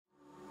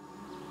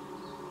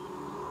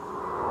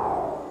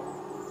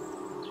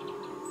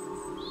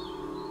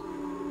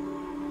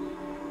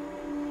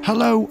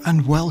Hello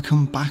and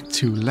welcome back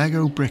to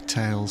Lego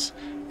Bricktales.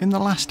 In the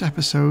last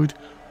episode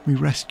we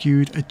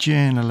rescued a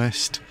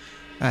journalist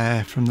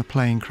from the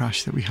plane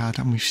crash that we had,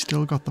 and we've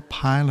still got the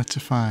pilot to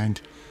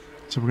find.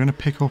 So we're going to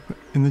pick up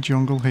in the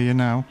jungle here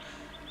now.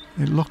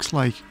 It looks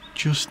like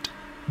just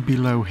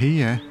below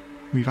here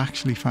we've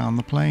actually found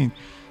the plane.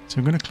 So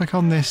I'm going to click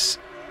on this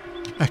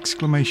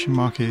exclamation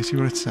mark here, see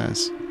what it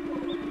says.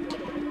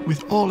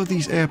 With all of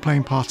these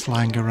airplane parts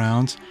lying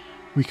around,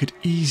 we could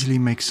easily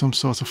make some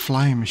sort of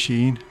flying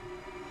machine.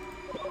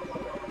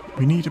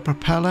 We need a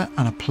propeller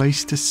and a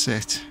place to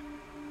sit.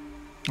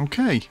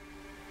 Okay.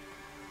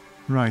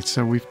 Right,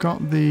 so we've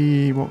got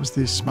the... what was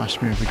the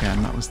smash move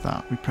again? That was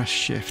that. We press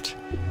shift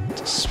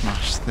to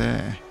smash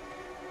there.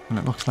 And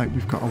it looks like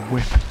we've got a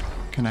whip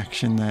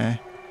connection there.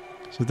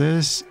 So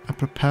there's a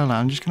propeller.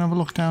 I'm just going to have a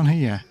look down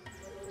here.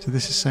 So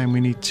this is saying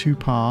we need 2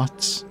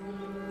 parts.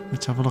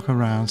 Let's have a look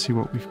around, see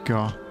what we've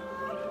got.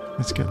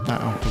 Let's get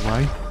that out of the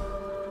way.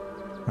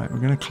 Right, we're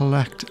going to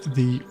collect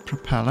the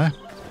propeller.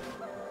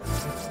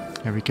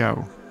 There we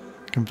go.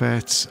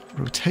 Converts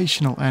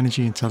rotational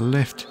energy into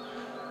lift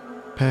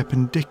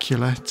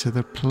perpendicular to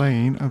the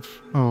plane of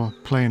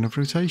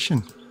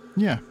rotation.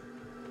 Yeah.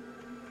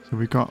 So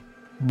we've got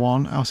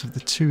 1 out of the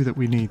 2 that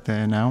we need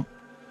there now.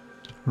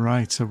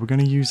 Right, so we're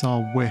going to use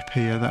our whip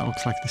here. That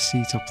looks like the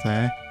seat up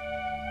there.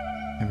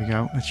 There we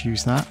go. Let's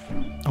use that.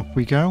 Up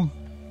we go.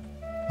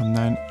 And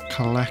then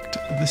collect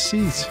the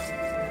seat.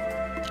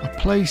 A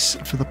place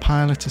for the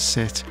pilot to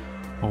sit,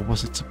 or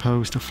was it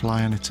supposed to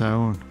fly on its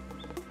own?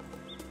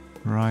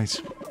 Right.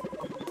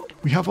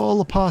 We have all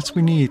the parts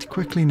we need.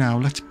 Quickly now,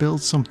 let's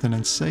build something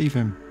and save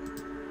him.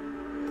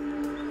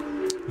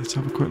 Let's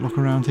have a quick look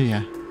around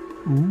here.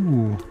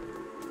 Ooh.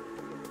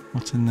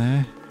 What's in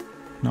there?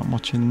 Not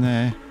much in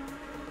there.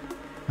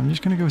 I'm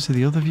just going to go to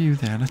the other view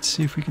there. Let's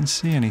see if we can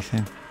see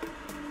anything.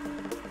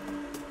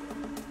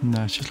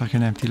 No, it's just like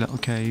an empty little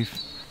cave.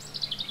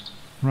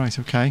 Right,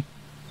 okay.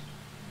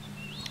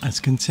 Let's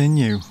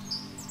continue.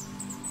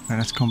 Right,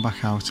 let's come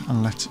back out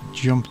and let's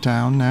jump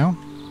down now.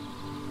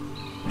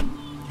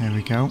 There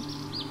we go.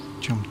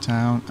 Jump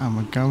down, and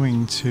we're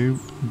going to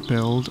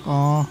build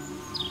our,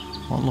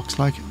 what looks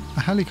like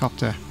a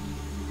helicopter.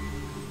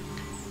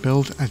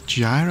 Build a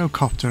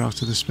gyrocopter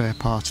out of the spare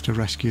parts to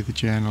rescue the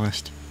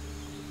journalist.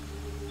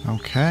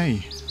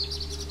 Okay.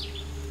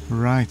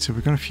 Right, so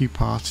we've got a few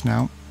parts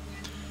now.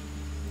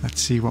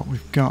 Let's see what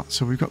we've got.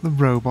 So we've got the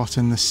robot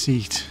and the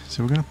seat.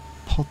 So we're going to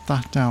put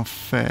that down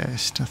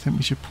first. I think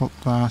we should put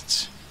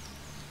that...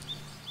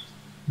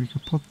 we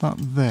could put that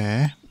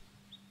there.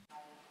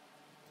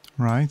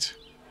 Right.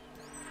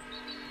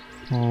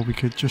 Or we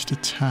could just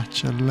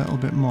attach a little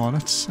bit more.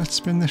 Let's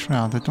spin this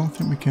round. I don't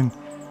think we can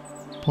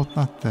put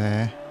that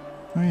there.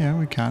 Oh yeah,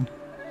 we can.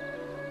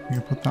 We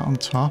can put that on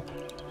top.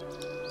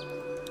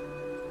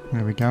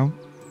 There we go.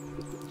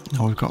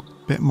 Now we've got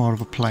a bit more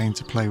of a plane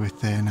to play with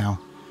there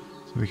now.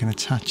 So we can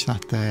attach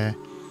that there.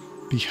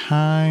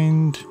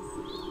 Behind...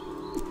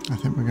 I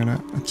think we're going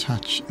to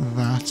attach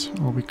that,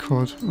 or we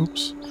could,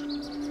 oops,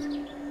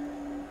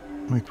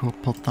 we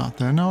could put that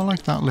there. No, I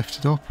like that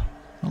lifted up,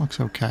 that looks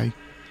okay.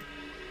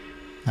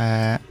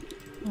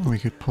 We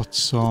could put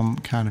some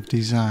kind of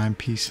design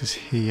pieces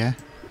here.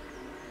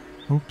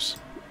 Oops,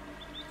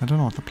 I don't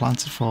know what the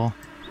plants are for.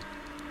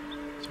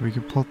 So we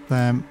could put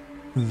them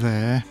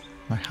there.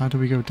 Like, how do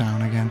we go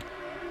down again?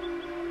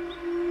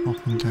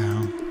 Up and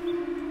down.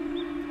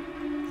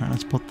 Right,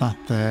 let's put that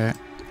there,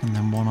 and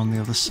then one on the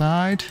other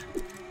side.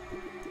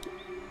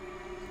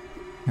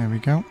 There we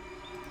go.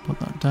 Put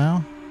that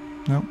down.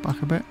 No,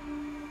 back a bit.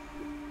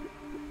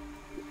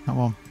 That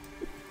one.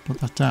 Put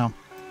that down.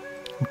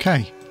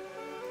 Okay.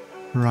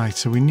 Right,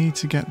 so we need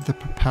to get the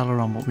propeller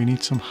on, but we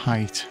need some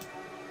height.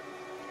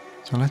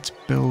 So let's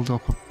build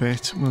up a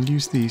bit. We'll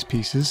use these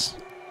pieces.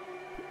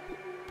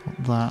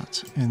 Put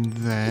that in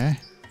there.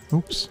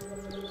 Oops.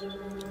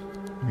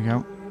 There we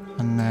go.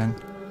 And then...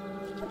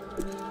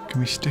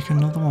 can we stick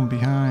another one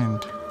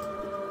behind?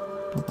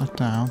 Put that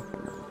down.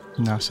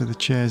 No, so the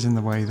chair's in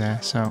the way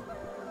there, so...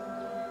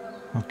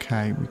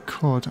 okay, we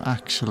could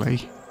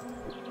actually...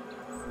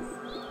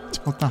 let's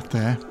put that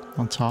there,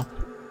 on top.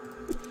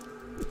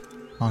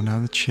 Oh no,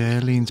 the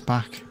chair leans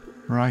back.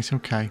 Right,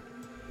 okay.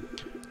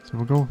 So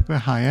we'll go up a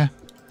bit higher.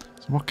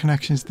 So what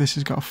connections? This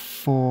has got a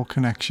 4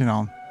 connection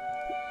on.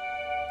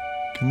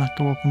 Can that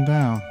go up and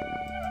down?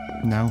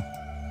 No.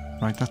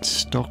 Right, that's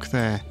stuck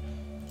there.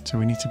 So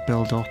we need to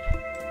build up.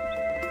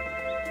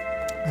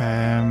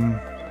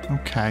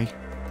 Okay.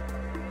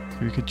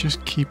 We could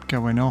just keep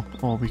going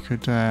up, or we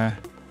could, in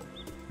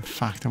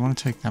fact, I want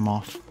to take them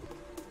off.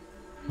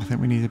 I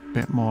think we need a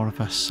bit more of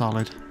a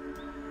solid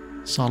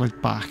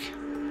back.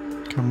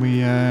 Can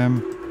we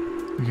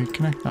could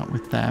connect that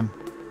with them.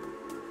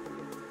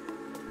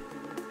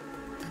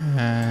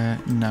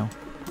 No.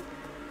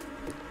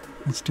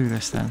 Let's do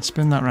this then.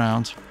 Spin that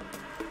round.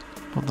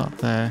 Put that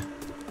there.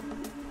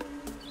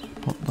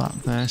 Put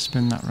that there.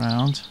 Spin that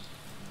round.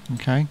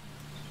 Okay.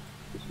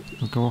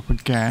 We'll go up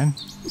again.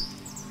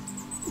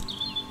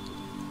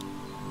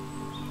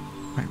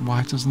 Wait,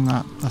 why doesn't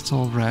that... that's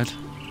all red.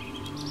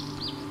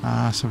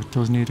 Ah, so it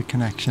does need a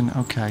connection.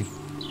 Okay.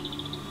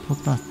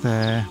 Put that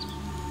there.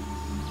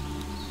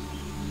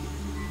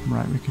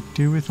 Right, we could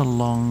do with a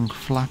long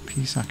flat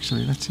piece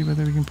actually. Let's see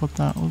whether we can put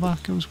that. Oh,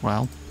 that goes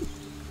well.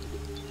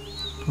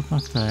 Put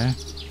that there.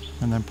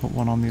 And then put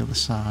one on the other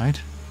side.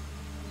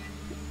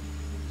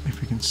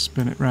 If we can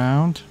spin it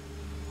round.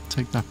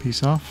 Take that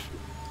piece off.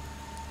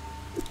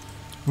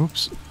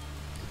 Oops.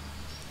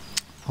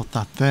 Put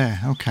that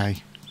there.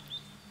 Okay.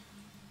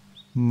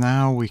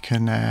 Now we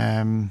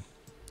can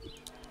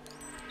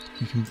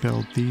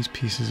build these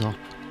pieces up.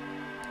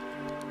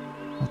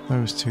 Put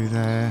those two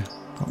there.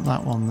 Put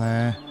that one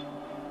there.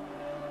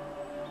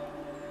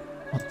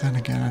 But then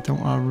again,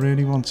 I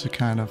really want to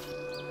kind of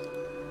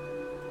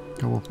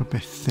go up a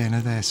bit thinner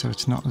there so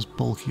it's not as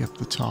bulky up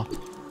the top.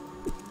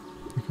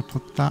 We could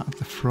put that at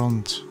the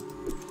front.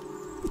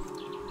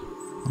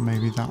 And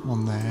maybe that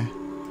one there.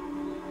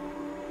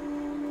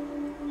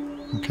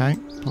 Okay,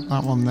 put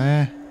that one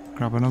there.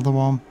 Grab another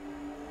one.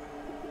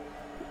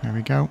 There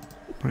we go.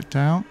 Put it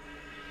down.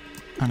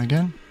 And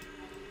again.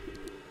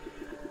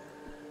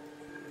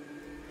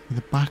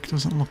 The back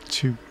doesn't look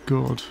too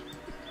good.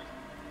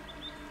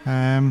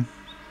 Well,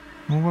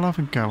 we'll have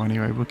a go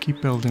anyway. We'll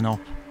keep building up.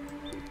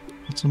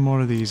 Put some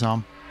more of these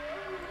on.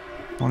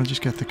 I want to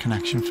just get the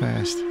connection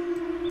first.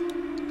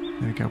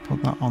 There we go.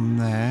 Put that on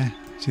there.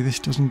 See, this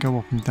doesn't go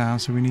up and down,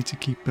 so we need to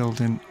keep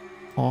building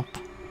up.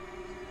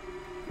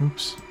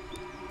 Oops.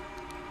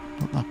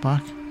 Put that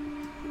back.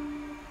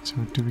 So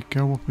do we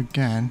go up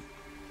again?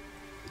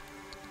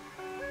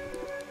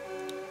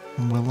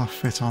 And will that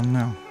fit on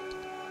now?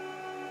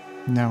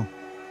 No.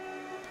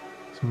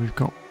 So we've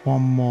got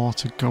one more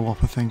to go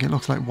up, I think. It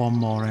looks like one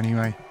more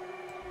anyway.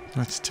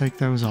 Let's take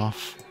those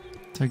off.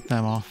 Take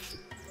them off.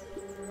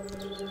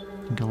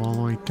 And go all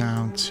the way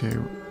down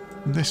to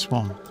this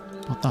one.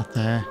 Put that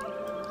there.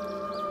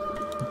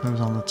 Put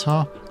those on the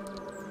top.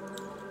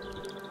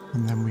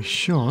 And then we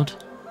should...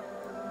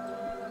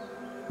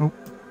 Oh.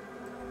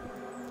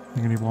 I'm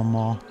going to need one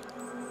more.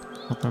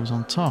 Put those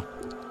on top.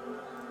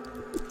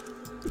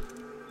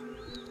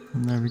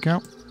 And there we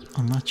go.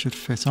 And that should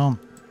fit on.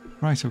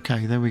 Right,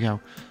 okay, there we go.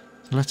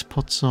 So let's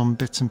put some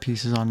bits and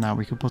pieces on now.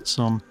 We could put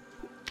some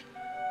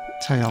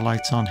tail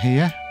lights on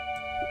here.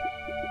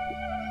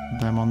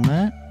 Them on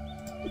there.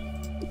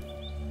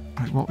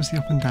 Right, what was the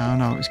up and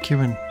down? Oh, it was Q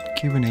and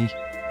E.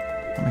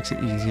 That makes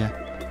it easier.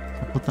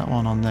 So put that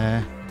one on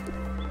there.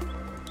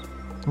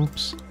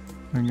 Oops.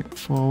 Bring it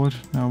forward.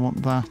 No, I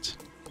want that.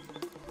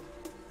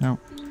 No.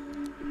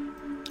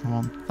 I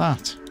want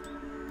that.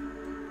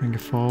 Bring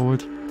it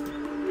forward.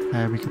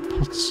 We could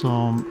put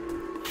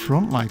some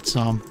front lights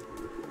on.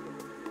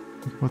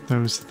 We could put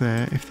those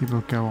there if they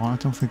will go on. I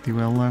don't think they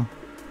will though.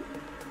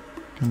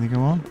 Can they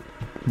go on?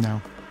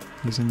 No.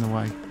 He's in the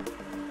way.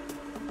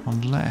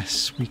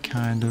 Unless we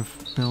kind of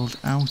build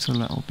out a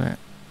little bit.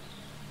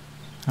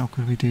 How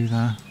could we do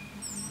that?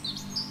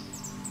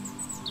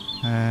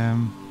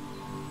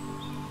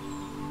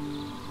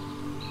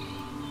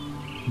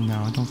 No,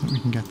 I don't think we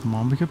can get them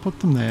on. We could put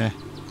them there.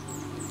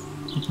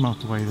 Put them out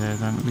the way there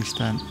then, at least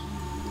then.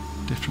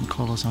 Different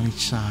colours on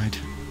each side.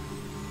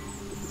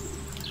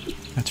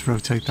 Let's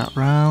rotate that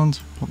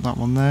round. Put that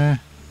one there.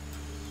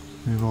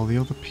 Move all the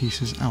other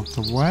pieces out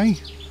the way.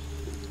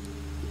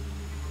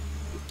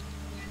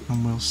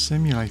 And we'll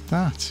simulate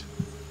that.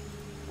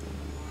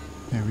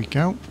 There we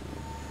go.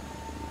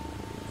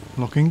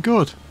 Looking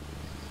good.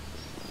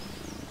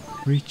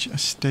 Reach a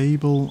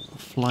stable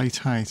flight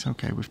height.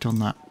 Okay, we've done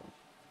that.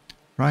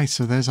 Right,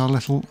 so there's our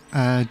little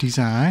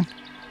design.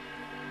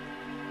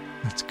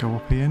 Let's go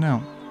up here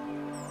now.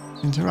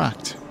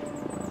 Interact.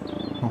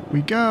 Up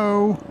we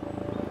go.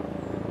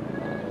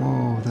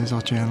 Whoa, there's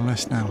our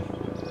journalist now.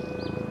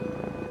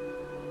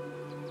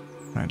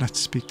 Right, let's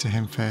speak to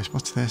him first.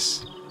 What's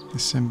this?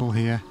 This symbol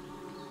here.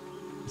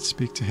 Let's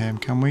speak to him,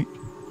 can we?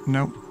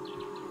 Nope.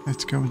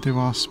 Let's go and do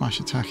our smash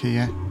attack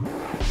here.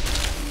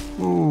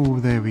 Oh,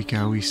 there we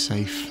go. He's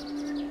safe.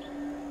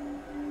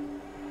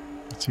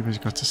 Let's see what he's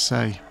got to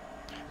say.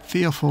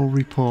 Fearful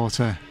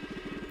reporter.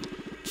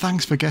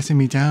 Thanks for getting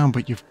me down,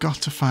 but you've got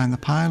to find the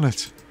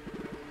pilot.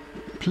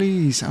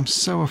 Please, I'm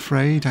so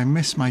afraid. I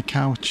miss my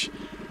couch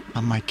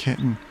and my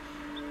kitten.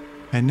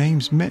 Her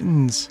name's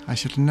Mittens. I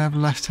should have never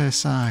left her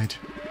side.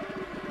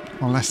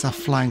 Unless that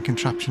flying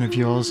contraption of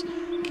yours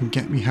can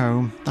get me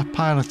home. That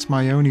pilot's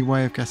my only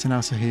way of getting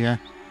out of here.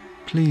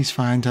 Please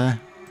find her.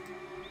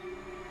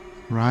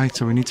 Right,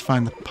 so we need to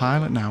find the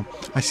pilot now.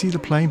 I see the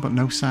plane, but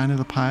no sign of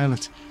the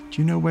pilot.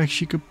 Do you know where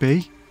she could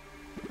be?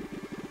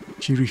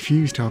 She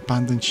refused to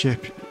abandon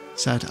ship.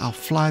 Said, I'll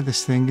fly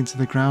this thing into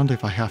the ground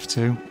if I have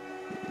to.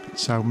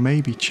 So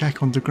maybe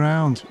check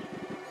underground.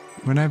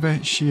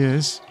 Whenever she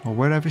is, or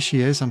wherever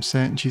she is, I'm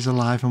certain she's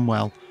alive and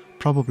well.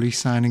 Probably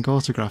signing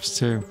autographs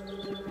too.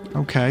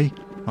 Okay,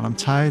 well I'm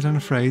tired and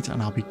afraid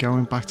and I'll be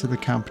going back to the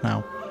camp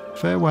now.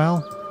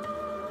 Farewell.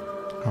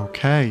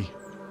 Okay.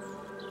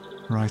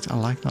 Right, I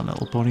like that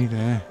little bunny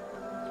there.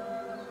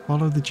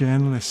 Follow the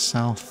journalist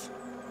south.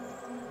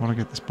 I want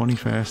to get this bunny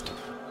first.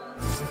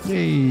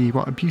 Yay,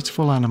 what a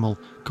beautiful animal.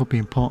 Could be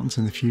important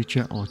in the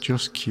future or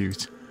just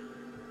cute.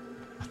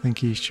 I think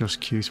he's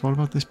just cute. What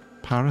about this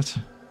parrot?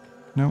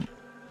 No.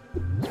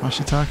 Smash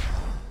attack?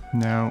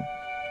 No.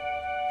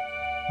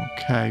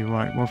 Okay,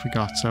 right, what have we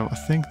got? So I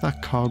think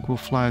that cog will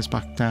fly us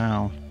back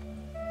down.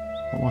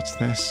 But what's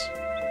this?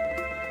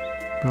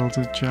 Build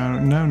a jar.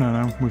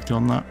 No, we've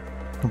done that.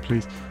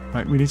 Complete.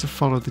 Right, we need to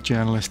follow the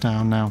journalist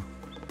down now.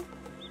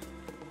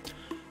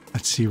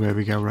 Let's see where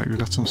we go. Right, we've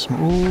got some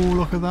small... Oh,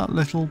 look at that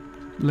little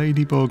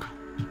ladybug.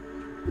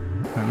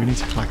 Right, we need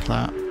to collect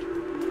that.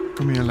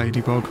 Come here,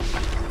 ladybug.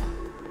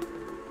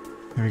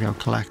 There we go,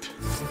 collect.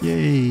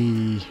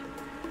 Yay!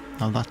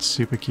 Oh, that's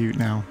super cute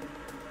now.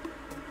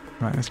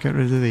 Right, let's get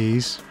rid of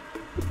these.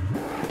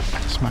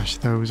 Smash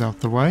those out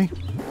the way.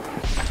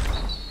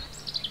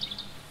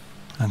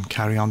 And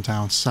carry on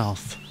down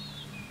south.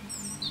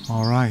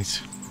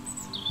 Alright.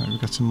 Right,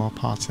 we've got some more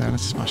parts there.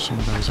 Let's smash some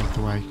of those out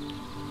the way.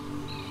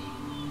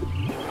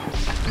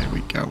 There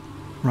we go.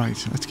 Right,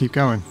 let's keep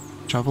going.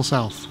 Travel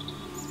south.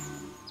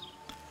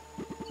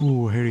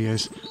 Ooh, here he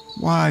is.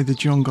 Why, the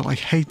jungle? I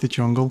hate the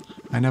jungle.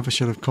 I never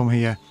should have come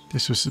here.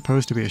 This was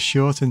supposed to be a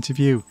short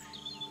interview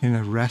in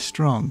a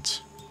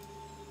restaurant.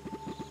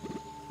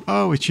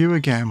 Oh, it's you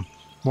again.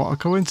 What a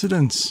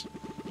coincidence.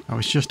 I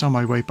was just on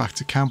my way back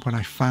to camp when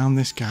I found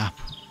this gap.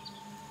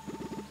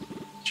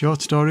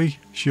 Short story,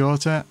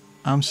 shorter,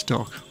 I'm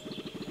stuck.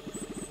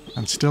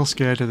 I'm still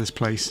scared of this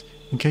place.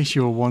 In case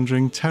you were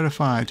wondering,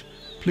 terrified.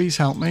 Please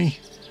help me.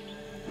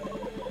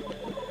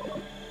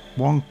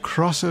 One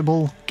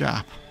crossable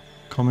gap.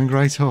 Coming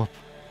right up.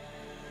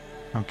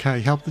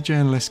 Okay, help the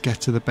journalist get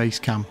to the base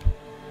camp.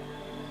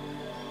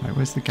 Right,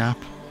 where's the gap?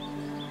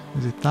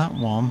 Is it that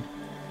one?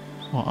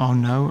 Oh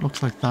no, it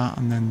looks like that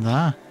and then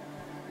that.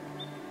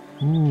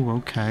 Ooh,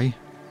 okay.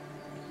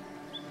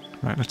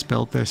 Right, let's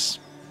build this.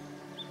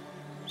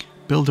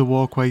 Build a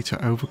walkway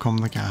to overcome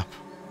the gap.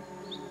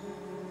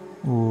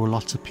 Ooh,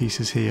 lots of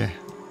pieces here.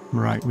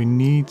 Right, we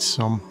need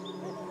some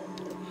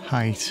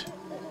height.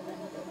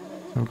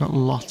 So we've got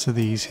lots of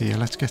these here.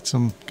 Let's get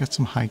some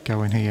height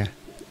going here.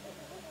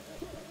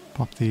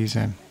 Pop these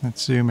in.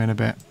 Let's zoom in a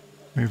bit.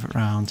 Move it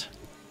around.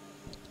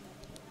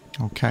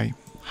 Okay,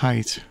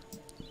 height.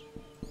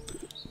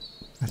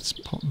 Let's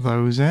put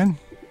those in.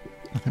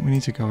 I think we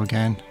need to go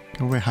again.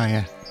 Go a bit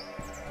higher.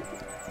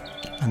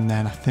 And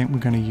then I think we're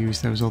going to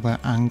use those other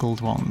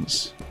angled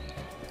ones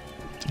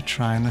to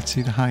try and let's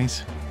see the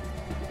height.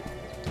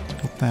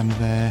 Put them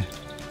there.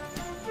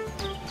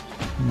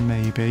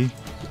 Maybe.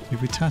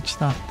 If we attach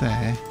that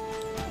there.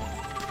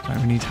 Right,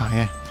 we need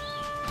higher.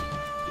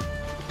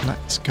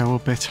 Let's go a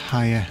bit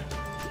higher.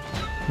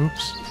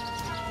 Oops.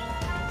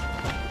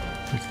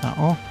 Pick that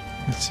up.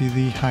 Let's see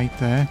the height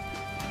there.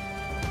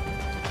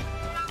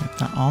 Get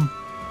that on.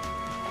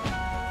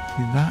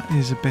 See, that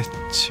is a bit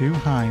too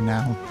high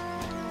now.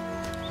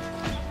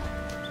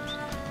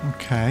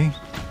 Okay.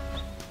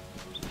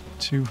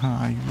 Too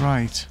high.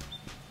 Right.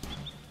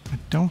 I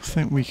don't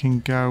think we can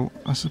go...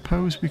 I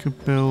suppose we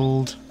could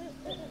build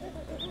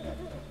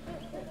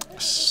a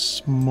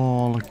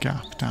smaller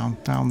gap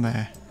down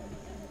there.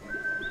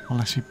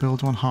 Unless we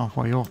build one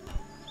halfway up.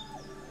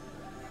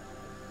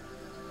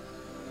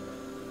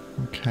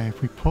 Okay,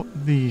 if we put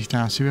these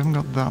down, so we haven't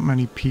got that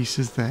many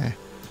pieces there.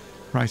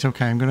 Right,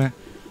 okay, I'm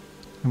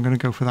gonna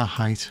go for that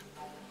height.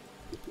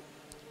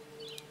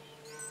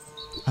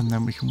 And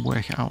then we can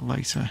work it out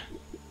later.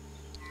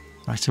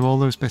 Right, so all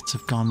those bits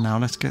have gone now.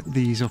 Let's get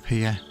these up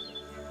here.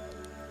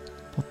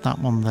 Put that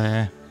one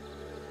there.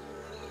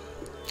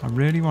 I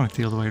really want it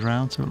the other way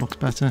around so it looks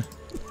better.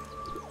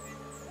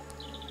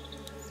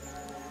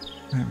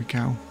 There we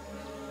go.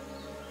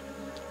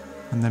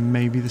 And then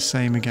maybe the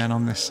same again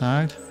on this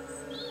side.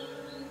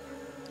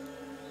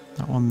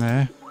 That one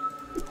there.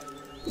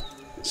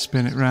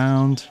 Spin it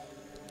round.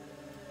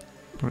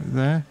 Put it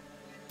there.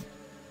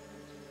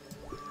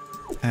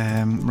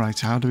 Right,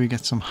 how do we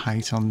get some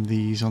height on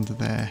these under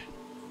there?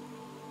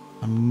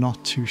 I'm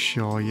not too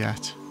sure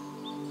yet.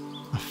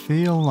 I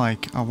feel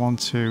like I want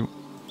to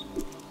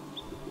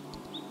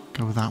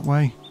go that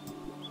way.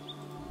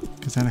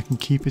 Because then I can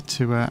keep it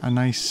to a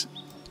nice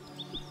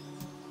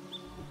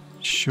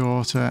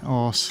shorter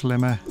or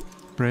slimmer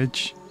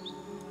bridge.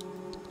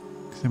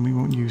 Because then we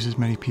won't use as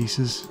many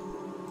pieces.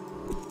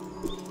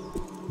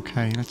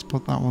 Okay, let's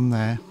put that one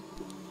there.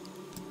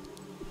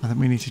 I think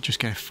we need to just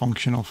get it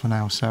functional for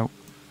now, so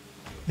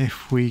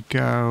if we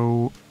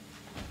go...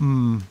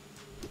 So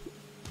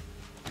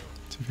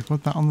if we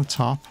put that on the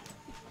top,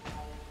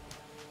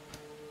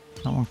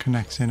 that one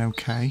connects in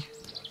okay.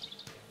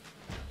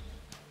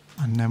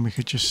 And then we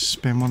could just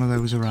spin one of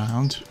those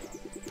around.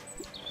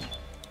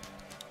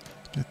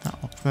 Get that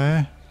up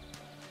there.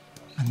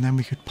 And then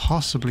we could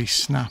possibly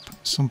snap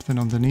something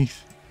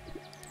underneath.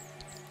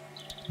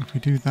 If we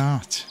do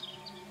that.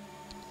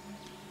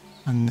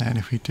 And then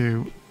if we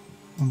do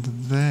under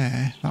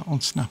there, that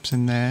one snaps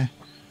in there.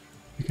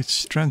 We could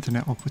strengthen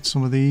it up with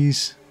some of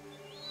these.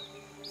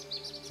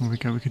 There we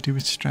go, we could do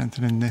with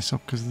strengthening this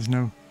up because there's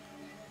no...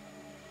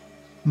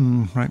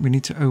 right, we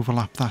need to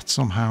overlap that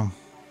somehow.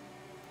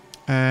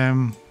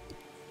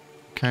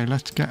 Okay,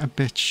 let's get a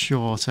bit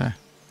shorter.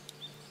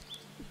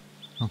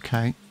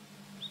 Okay.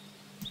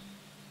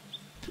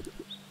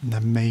 And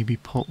then maybe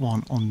put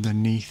one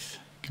underneath.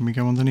 Can we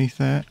go underneath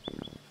there?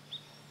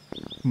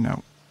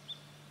 No.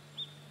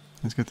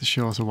 Let's get the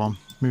shorter one.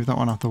 Move that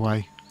one out the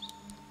way.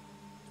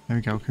 There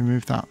we go. Can we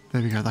move that?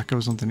 There we go. That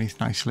goes underneath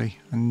nicely.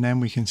 And then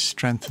we can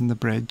strengthen the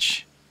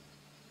bridge.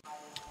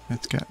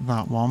 Let's get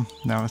that one.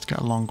 Now let's get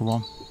a longer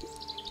one.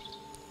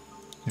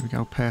 There we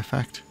go.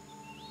 Perfect.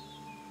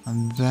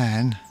 And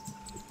then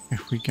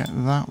if we get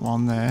that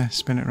one there,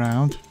 spin it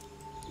round.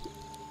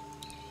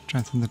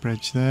 Strengthen the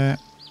bridge there.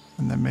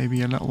 And then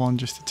maybe a little one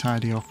just to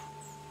tidy up.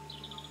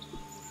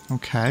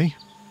 Okay.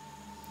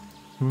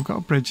 So we've got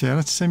a bridge there.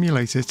 Let's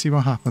simulate it. See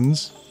what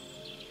happens.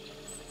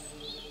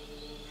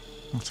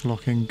 That's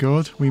looking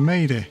good. We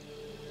made it.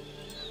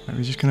 Right,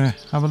 we're just going to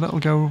have a little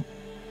go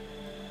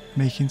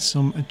making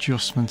some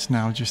adjustments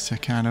now just to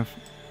kind of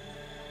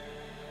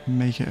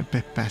make it a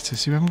bit better.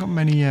 So we haven't got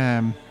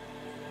many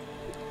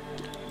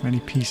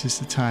pieces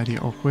to tidy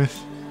it up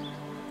with.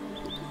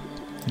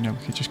 You know,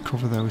 we could just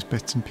cover those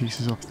bits and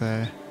pieces up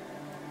there.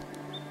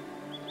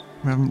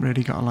 We haven't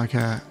really got like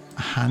a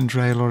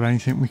handrail or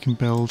anything we can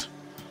build.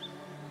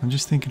 I'm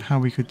just thinking how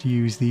we could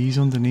use these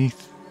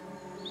underneath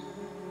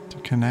to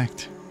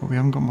connect. But we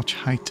haven't got much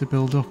height to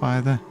build up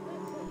either.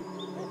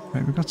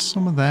 Right, we've got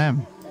some of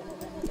them.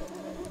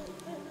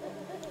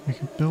 We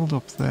could build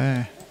up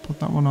there. Put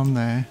that one on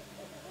there.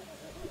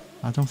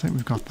 I don't think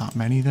we've got that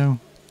many though.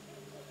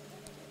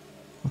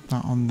 Put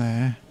that on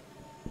there.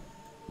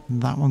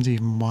 And that one's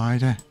even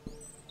wider.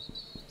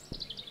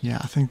 Yeah,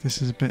 I think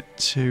this is a bit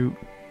too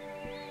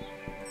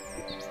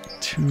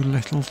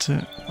little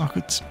to... I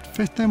could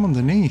fit them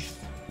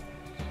underneath.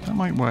 That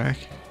might work.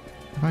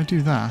 If I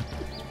do that,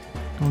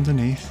 go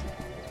underneath.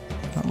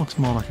 That looks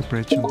more like a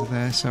bridge under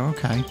there, so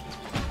okay.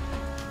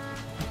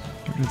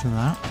 Get rid of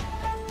that.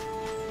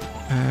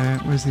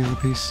 Where's the other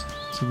piece?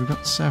 So we've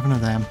got 7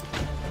 of them.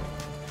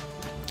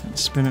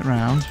 Let's spin it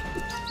round.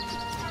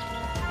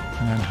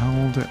 And then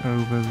hold it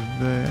over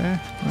there.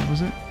 Where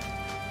was it?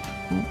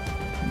 Ooh,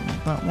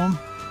 that one.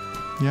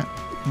 Yeah,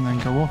 and then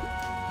go up.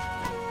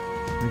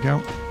 There we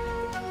go.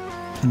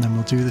 And then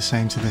we'll do the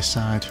same to this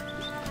side.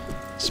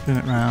 Spin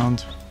it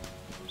round.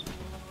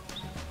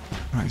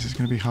 Right, this is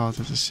going to be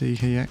harder to see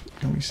here.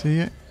 Can we see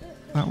it?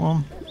 That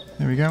one.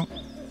 There we go.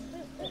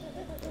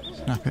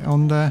 Snap it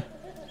under.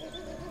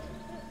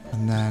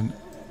 And then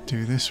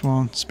do this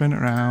one. Spin it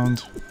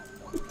round.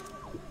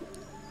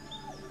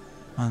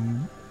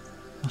 And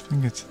I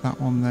think it's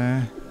that one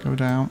there. Go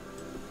down.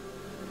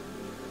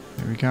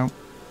 There we go.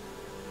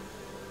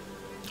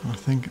 I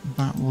think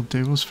that will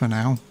do us for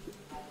now.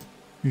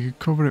 We could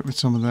cover it with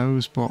some of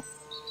those, but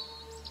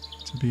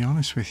to be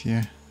honest with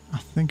you, I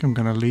think I'm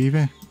going to leave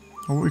it.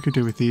 Or what we could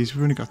do with these,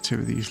 we've only got 2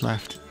 of these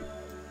left.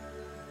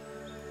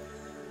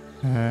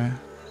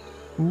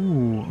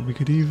 Ooh, we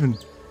could even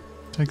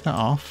take that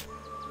off.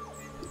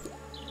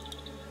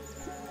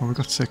 Oh, we've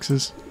got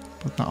 6s.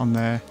 Put that on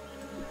there.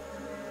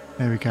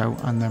 There we go.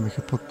 And then we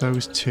could put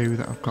those 2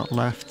 that I've got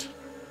left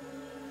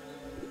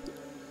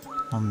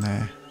on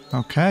there.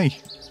 Okay.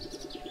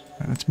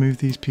 Right, let's move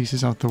these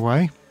pieces out the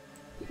way.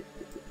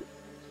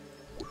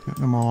 Get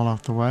them all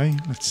out the way.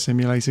 Let's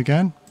simulate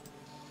again.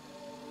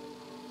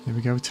 Here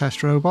we go,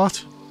 test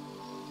robot.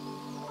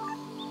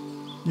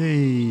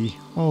 Yay,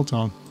 all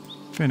done.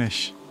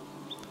 Finish.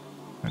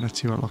 Right,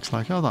 let's see what it looks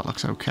like. Oh, that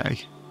looks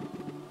okay.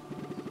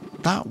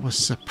 That was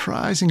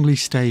surprisingly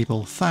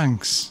stable,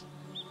 thanks.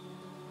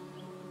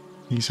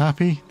 He's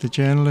happy, the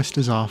journalist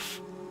is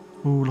off.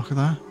 Oh, look at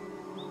that.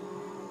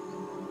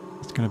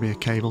 It's going to be a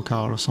cable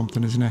car or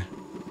something, isn't it?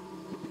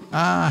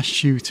 Ah,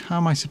 shoot, how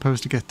am I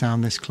supposed to get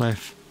down this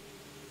cliff?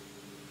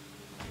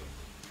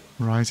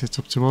 Right, it's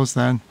up to us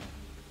then.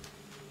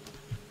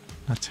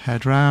 Let's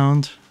head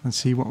round and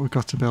see what we've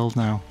got to build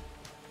now.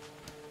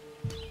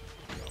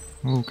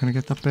 Oh, can I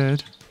get that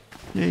bird?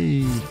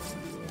 Yay!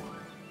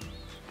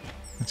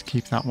 Let's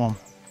keep that one.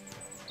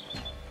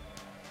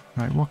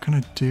 Right, what can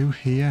I do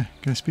here?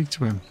 Can I speak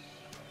to him?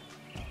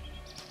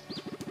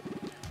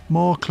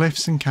 More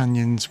cliffs and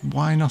canyons.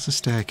 Why not a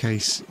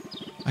staircase?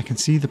 I can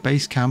see the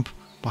base camp,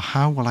 but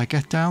how will I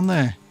get down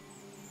there?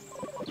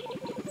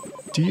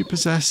 Do you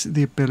possess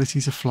the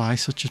ability to fly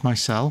such as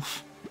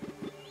myself?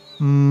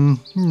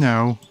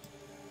 No.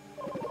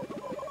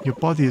 Your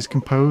body is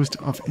composed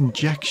of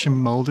injection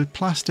molded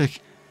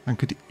plastic and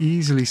could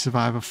easily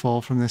survive a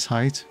fall from this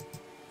height.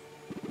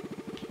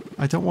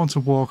 I don't want to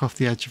walk off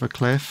the edge of a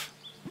cliff.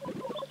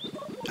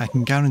 I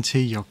can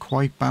guarantee you're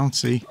quite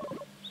bouncy.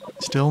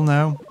 Still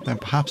no? Then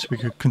perhaps we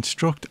could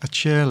construct a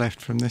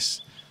chairlift from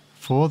this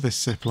for this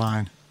zip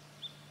line.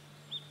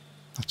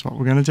 That's what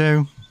we're going to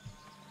do.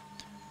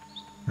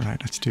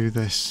 Right, let's do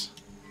this.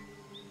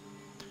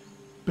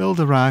 Build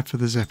a ride for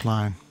the zip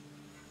line.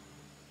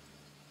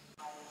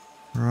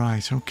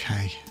 Right,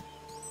 okay.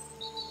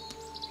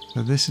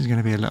 So this is going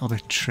to be a little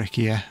bit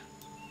trickier.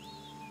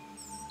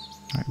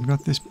 Right, we've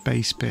got this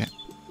base bit.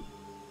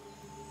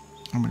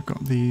 And we've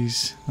got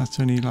these. That's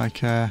only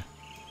like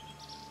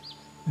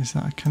Is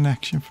that a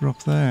connection for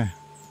up there?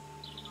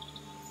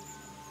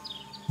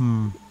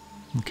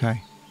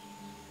 Okay.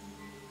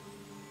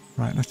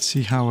 Right, let's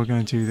see how we're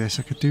going to do this.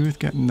 I could do with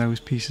getting those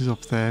pieces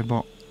up there,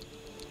 but...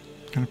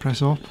 Can I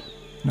press up?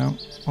 No.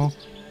 Up.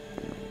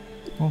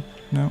 Up.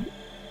 No.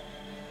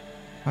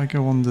 If I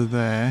go under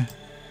there,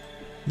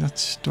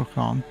 that's stuck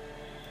on.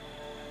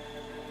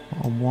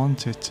 But I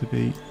want it to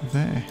be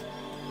there.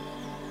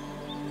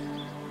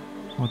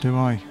 Or do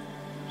I?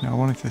 No, I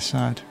want it this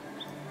side.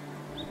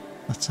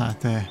 That side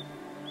there.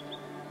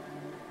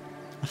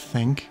 I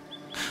think.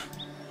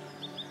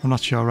 I'm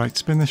not sure. Right,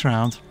 spin this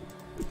round.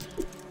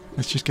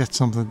 Let's just get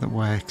something that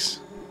works.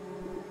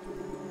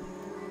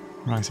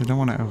 Right, I don't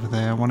want it over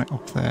there. I want it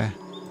up there.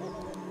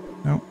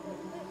 Nope.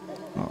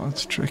 Oh,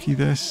 it's tricky,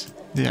 this.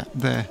 Yeah,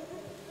 there.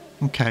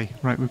 Okay,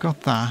 right, we've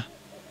got that.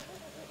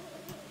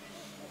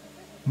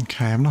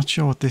 Okay, I'm not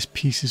sure what this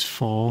piece is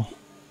for.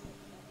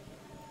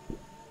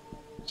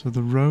 So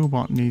the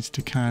robot needs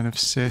to kind of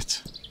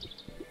sit.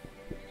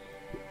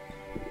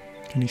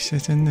 Can he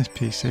sit in this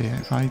piece here?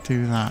 If I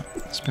do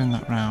that, spin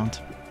that round.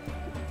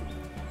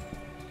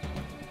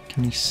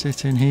 Can he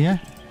sit in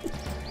here?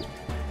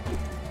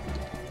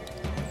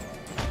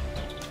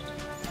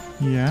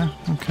 Yeah,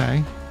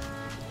 okay.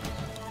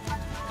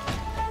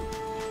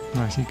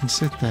 Right, he can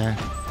sit there.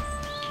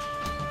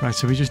 Right,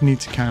 so we just need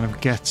to kind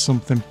of get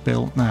something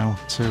built now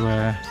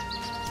to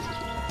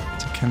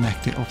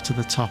connect it up to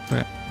the top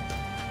bit.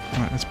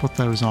 Right, let's put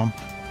those on.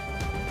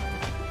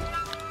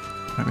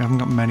 Right, we haven't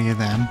got many of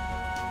them.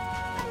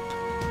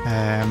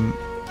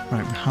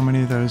 Right, how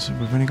many of those?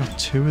 We've only got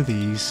 2 of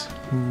these.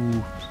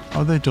 Ooh.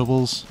 Oh, they're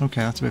doubles.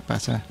 Okay, that's a bit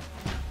better.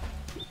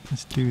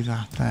 Let's do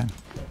that then.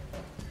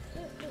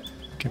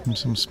 Give them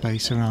some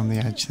space around the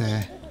edge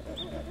there.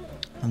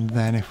 And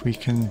then if we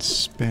can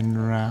spin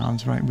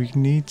round. Right, we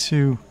need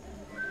to...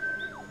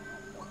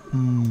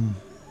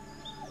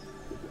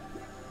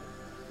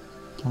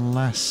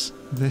 Unless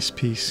this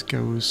piece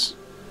goes...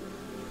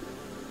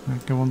 Can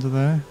it go under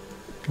there?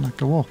 Can that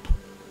go up?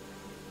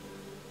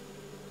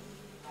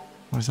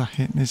 Or is that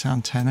hitting his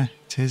antenna?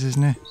 It is,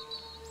 isn't it?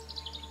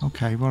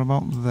 Okay, what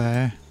about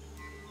there?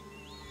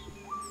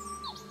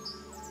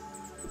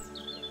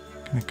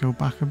 Can it go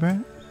back a bit?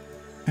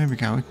 There we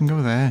go, we can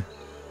go there.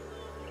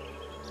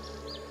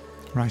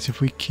 Right,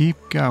 if we keep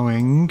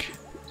going...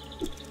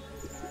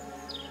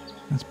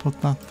 Let's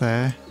put that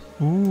there.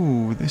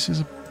 Ooh, this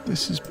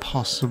is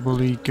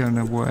possibly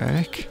gonna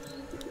work.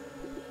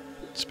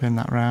 Spin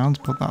that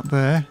round, put that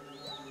there.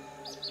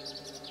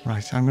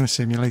 Right, I'm gonna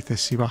simulate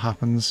this, see what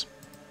happens.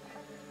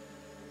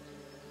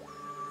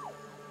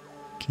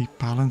 Keep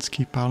balance,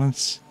 keep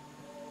balance.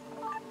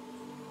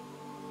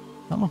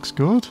 That looks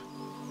good.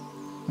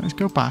 Let's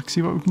go back,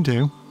 see what we can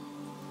do.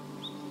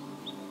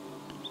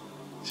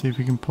 See if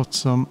we can put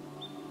some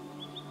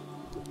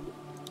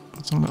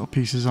little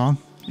pieces on.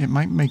 It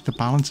might make the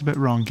balance a bit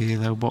wrong here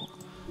though, but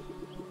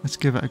let's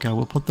give it a go.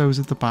 We'll put those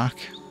at the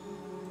back.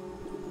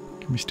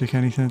 Can we stick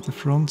anything at the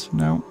front?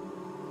 No.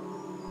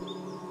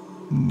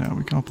 No,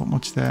 we can't put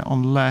much there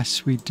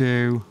unless we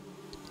do...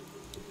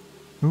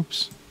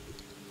 Oops.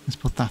 Let's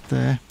put that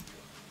there.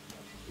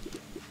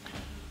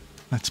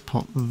 Let's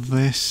put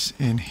this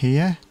in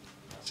here.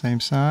 Same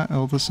side,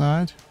 other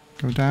side.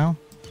 Go down.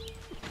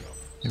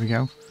 Here we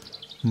go.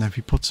 And then if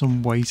we put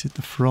some weight at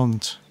the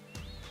front,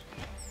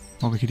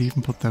 or we could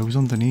even put those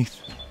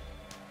underneath.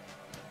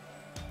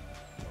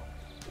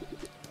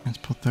 Let's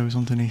put those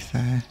underneath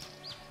there.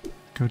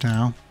 Go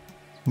down.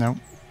 No,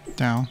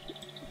 down.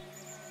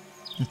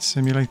 Let's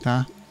simulate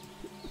that.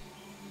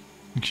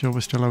 Make sure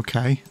we're still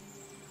okay.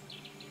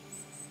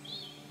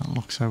 That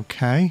looks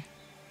okay.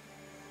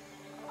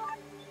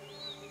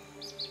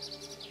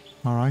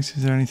 Alright,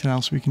 is there anything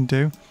else we can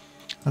do?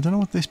 I don't know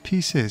what this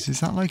piece is. Is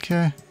that like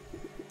a...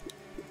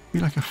 Be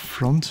like a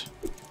front?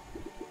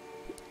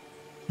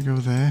 We go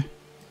there.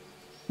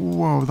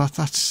 Whoa,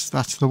 that's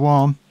the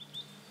one.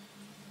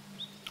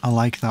 I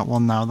like that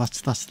one now.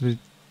 That's the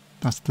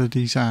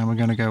design we're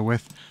gonna go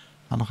with.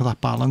 And look at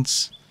that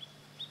balance.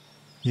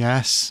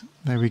 Yes,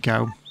 there we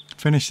go.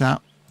 Finish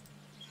that.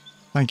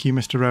 Thank you,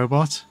 Mr.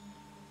 Robot.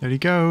 There he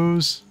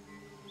goes.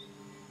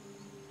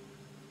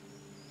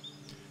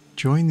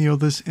 Join the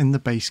others in the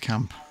base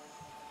camp.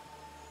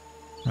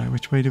 Right,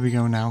 which way do we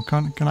go now?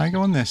 Can I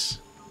go on this?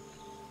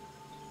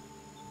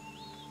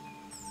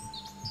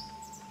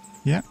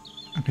 Yeah,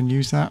 I can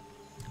use that.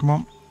 Come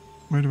on.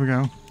 Where do we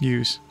go?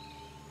 Use.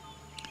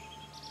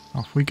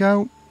 Off we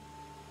go.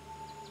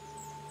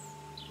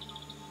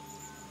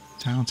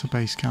 Down to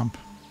base camp.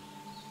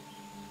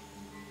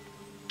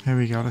 Here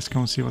we go. Let's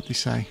go and see what they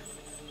say.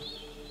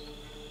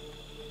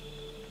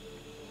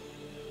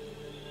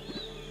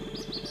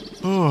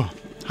 Oh,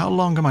 how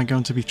long am I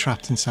going to be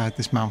trapped inside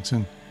this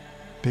mountain?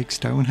 Big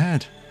stone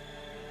head.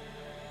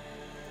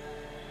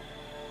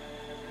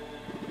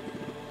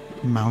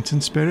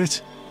 Mountain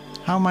spirit,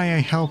 how may I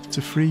help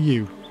to free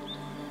you?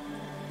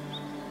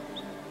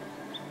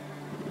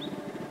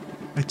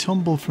 I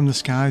tumbled from the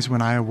skies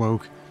when I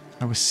awoke.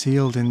 I was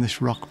sealed in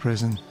this rock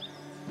prison.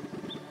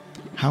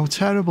 How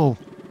terrible!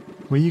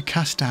 Were you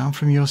cast down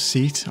from your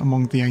seat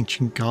among the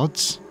ancient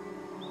gods?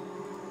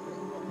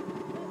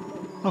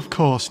 Of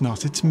course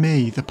not. It's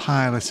me, the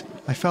pilot.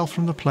 I fell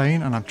from the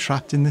plane and I'm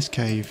trapped in this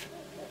cave.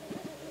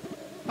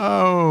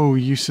 Oh,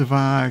 you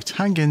survived.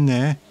 Hang in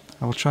there.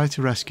 I will try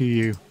to rescue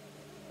you.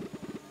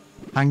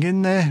 Hang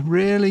in there?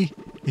 Really?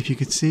 If you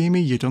could see me,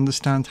 you'd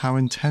understand how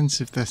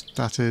intensive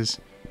that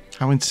is.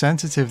 How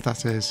insensitive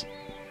that is.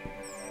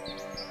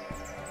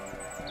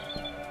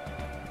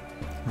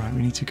 Right,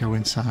 we need to go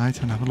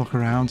inside and have a look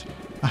around.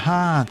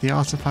 Aha! The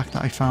artifact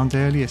that I found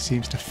earlier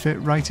seems to fit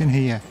right in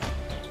here.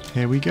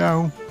 Here we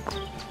go.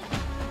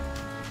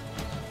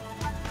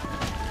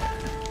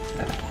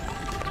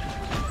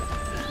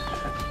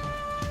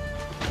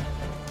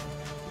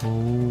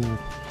 Oh,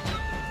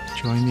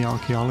 join the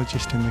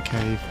archaeologist in the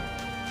cave.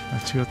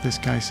 Let's see what this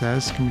guy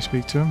says. Can we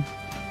speak to him?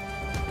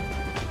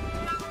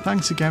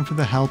 Thanks again for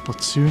the help,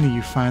 but sooner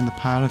you find the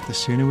pilot, the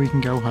sooner we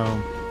can go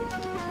home.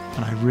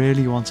 And I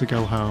really want to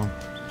go home.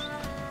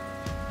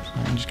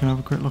 Right, I'm just going to have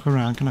a quick look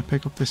around. Can I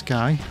pick up this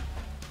guy?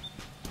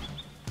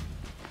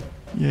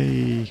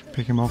 Yay,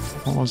 pick him up.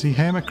 What was he?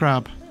 Hermit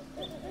crab.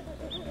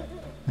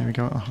 There we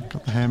go. Oh, I've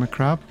got the hermit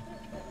crab.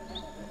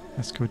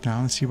 Let's go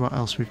down and see what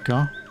else we've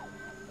got.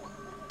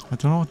 I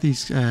don't know what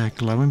these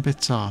glowing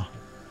bits are.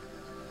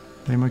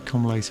 They might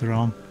come later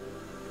on.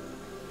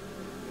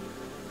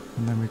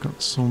 And then we've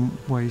got some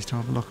ways to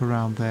have a look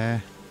around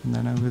there. And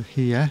then over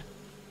here.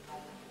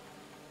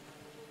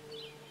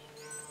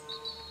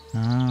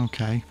 Ah,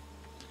 okay.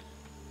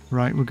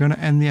 Right, we're going to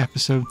end the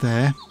episode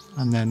there.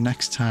 And then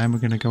next time we're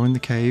going to go in the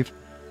cave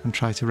and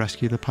try to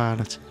rescue the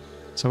pilot.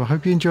 So I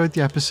hope you enjoyed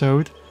the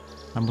episode.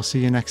 And we'll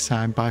see you next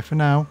time. Bye for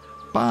now.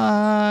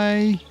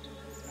 Bye!